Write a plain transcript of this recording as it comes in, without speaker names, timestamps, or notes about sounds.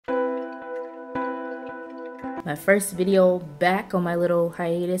My first video back on my little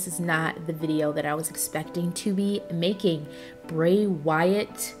hiatus is not the video that I was expecting to be making. Bray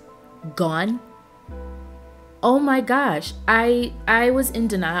Wyatt gone. Oh my gosh, I was in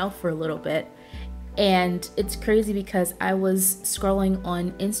denial for a little bit, and it's crazy because I was scrolling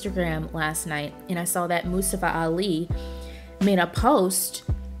on Instagram last night and I saw that Mustafa Ali made a post,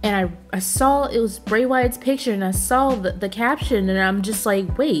 and I saw it was Bray Wyatt's picture, and I saw the caption, and I'm just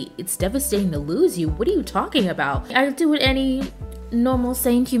like, wait, it's devastating to lose you. What are you talking about? I do what any normal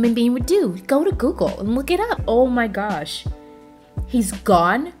sane human being would do. Go to Google and look it up. Oh my gosh, he's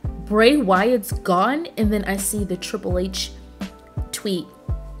gone. Bray Wyatt's gone. And then I see the Triple H tweet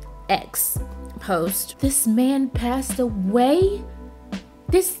X post. This man passed away?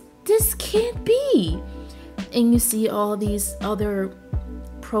 This can't be. And you see all these other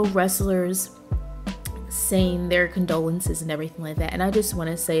pro wrestlers saying their condolences and everything like that. And I just want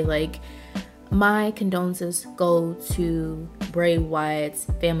to say, like, my condolences go to Bray Wyatt's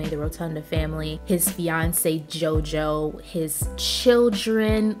family, the Rotunda family, his fiance JoJo, his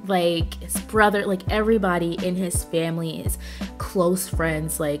children, like his brother, like everybody in his family, his close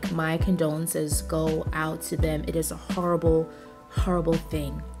friends. Like, my condolences go out to them. It is a horrible, horrible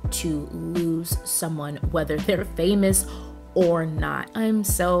thing to lose someone, whether they're famous or not.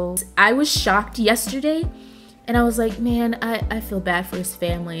 I was shocked yesterday, and I was like, man, I feel bad for his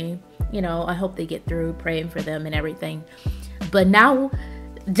family. You know, I hope they get through, praying for them and everything. But now,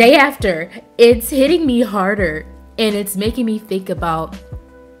 day after, it's hitting me harder, and it's making me think about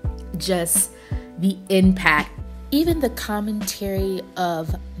just the impact. Even the commentary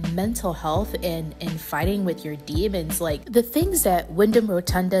of mental health and fighting with your demons, like the things that Windham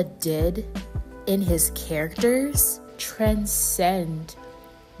Rotunda did in his characters transcend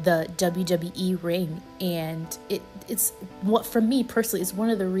the WWE ring, and it's what, for me personally, is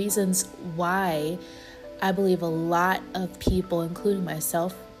one of the reasons why I believe a lot of people, including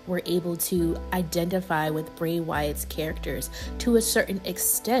myself, were able to identify with Bray Wyatt's characters to a certain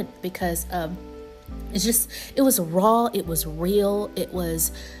extent, because it was raw, it was real, it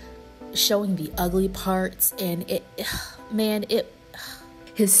was showing the ugly parts, and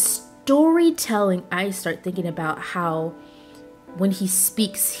his storytelling. I start thinking about how when he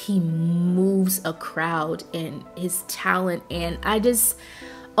speaks, he moves a crowd, and his talent, and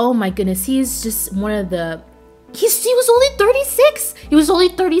oh my goodness, he's just one of the, he was only 36. He was only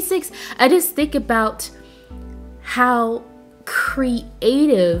 36. I just think about how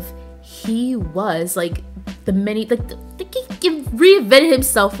creative he was. Like, he reinvented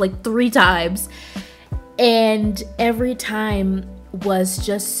himself like 3 times, and every time was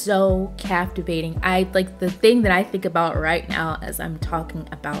just so captivating. The thing that I think about right now as I'm talking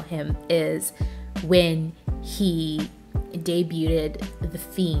about him is when he debuted The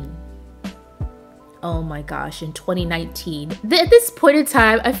Fiend. Oh my gosh, in 2019. At this point in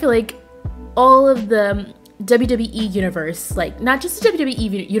time, I feel like all of the WWE universe, like not just the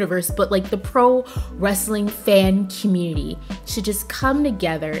WWE universe, but like the pro wrestling fan community, should just come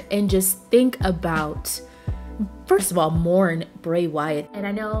together and just think about, first of all, mourn Bray Wyatt. And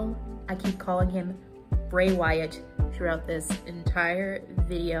I know I keep calling him Bray Wyatt throughout this entire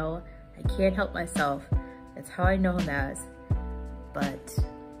video. I can't help myself. That's how I know him as. But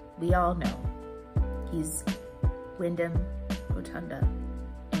we all know he's Windham Rotunda,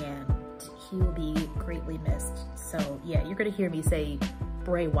 and he will be greatly missed. So yeah, you're gonna hear me say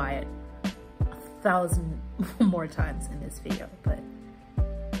Bray Wyatt 1,000 more times in this video, but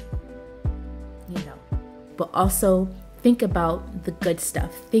you know. But also think about the good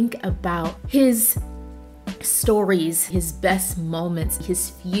stuff. Think about his stories, his best moments, his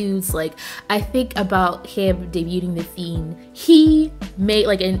feuds. Like, I think about him debuting The Fiend. He made,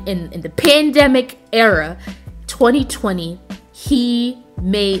 like, in the pandemic era, 2020,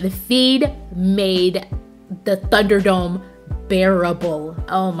 The Fiend made the Thunderdome bearable.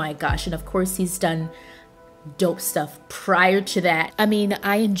 Oh my gosh. And of course, he's done dope stuff prior to that. I mean,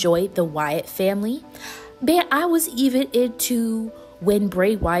 I enjoyed the Wyatt family. Man, I was even into when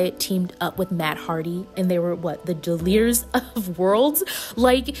Bray Wyatt teamed up with Matt Hardy, and they were, what, the Deleters of Worlds?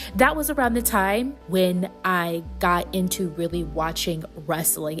 Like, that was around the time when I got into really watching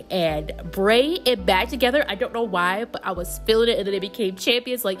wrestling, and Bray and Back together, I don't know why, but I was feeling it, and then they became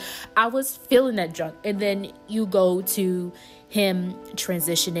champions. Like, I was feeling that junk. And then you go to him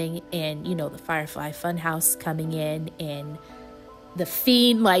transitioning, and, you know, the Firefly Funhouse coming in, and The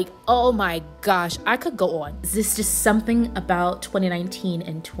Fiend. Like, oh my gosh, I could go on. Is this just something about 2019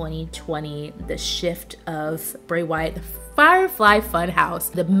 and 2020, the shift of Bray Wyatt, the Firefly Funhouse,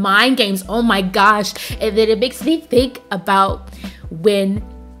 the mind games, oh my gosh. And then it makes me think about when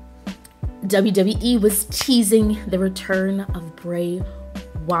WWE was teasing the return of Bray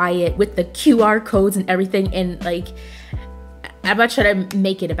Wyatt with the QR codes and everything, and like, I'm not trying to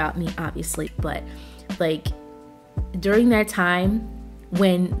make it about me, obviously, but like during that time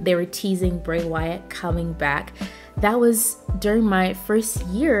when they were teasing Bray Wyatt coming back, that was during my first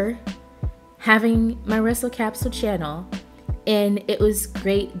year having my Wrestle Capsule channel, and it was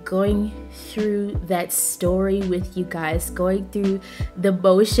great going through that story with you guys, going through the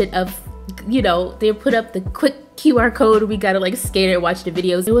motion of, you know, they put up the quick QR code, we gotta like scan it and watch the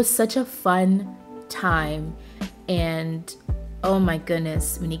videos. It was such a fun time, and oh my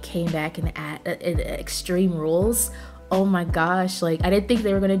goodness, when he came back in Extreme Rules, oh my gosh, like I didn't think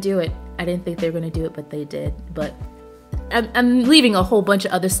they were gonna do it. I didn't think they were gonna do it, but they did. But I'm leaving a whole bunch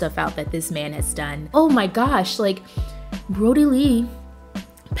of other stuff out that this man has done. Oh my gosh, like Brody Lee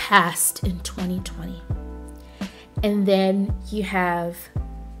passed in 2020. And then you have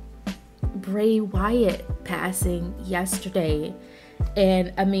Bray Wyatt passing yesterday.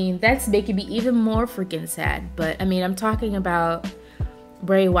 And I mean, that's making me even more freaking sad. But I mean, I'm talking about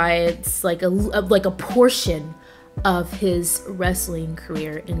Bray Wyatt's like a portion of his wrestling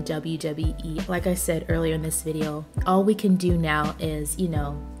career in WWE. Like I said earlier in this video, all we can do now is, you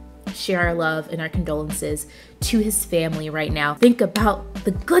know, share our love and our condolences to his family right now. Think about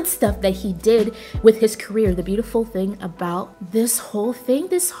the good stuff that he did with his career. The beautiful thing about this whole thing,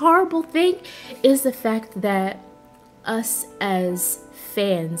 this horrible thing, is the fact that us as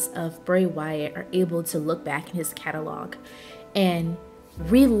fans of Bray Wyatt are able to look back in his catalog and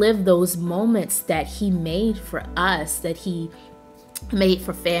relive those moments that he made for us, that he made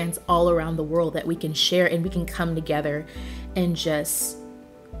for fans all around the world, that we can share and we can come together and just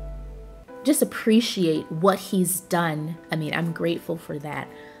appreciate what he's done. I mean, I'm grateful for that,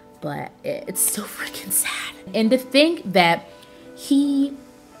 but it's so freaking sad. And to think that he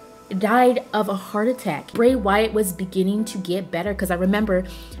died of a heart attack. Bray Wyatt was beginning to get better, because I remember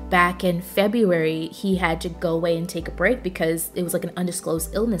back in February he had to go away and take a break because it was like an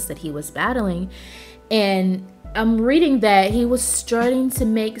undisclosed illness that he was battling, and I'm reading that he was starting to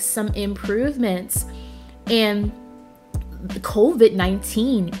make some improvements, and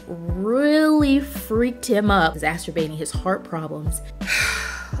COVID-19 really freaked him up, exacerbating his heart problems.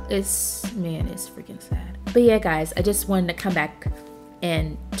 It's freaking sad. But yeah, guys, I just wanted to come back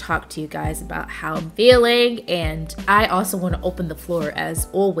and talk to you guys about how I'm feeling, and I also want to open the floor as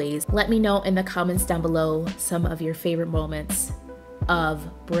always. Let me know in the comments down below some of your favorite moments of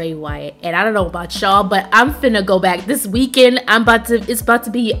Bray Wyatt. And I don't know about y'all, but I'm finna go back this weekend. It's about to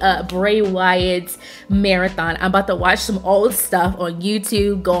be a Bray Wyatt marathon. I'm about to watch some old stuff on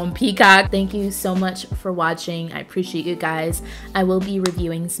YouTube, go on Peacock. Thank you so much for watching. I appreciate you guys. I will be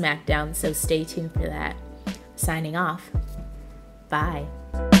reviewing SmackDown, so stay tuned for that. Signing off. Bye.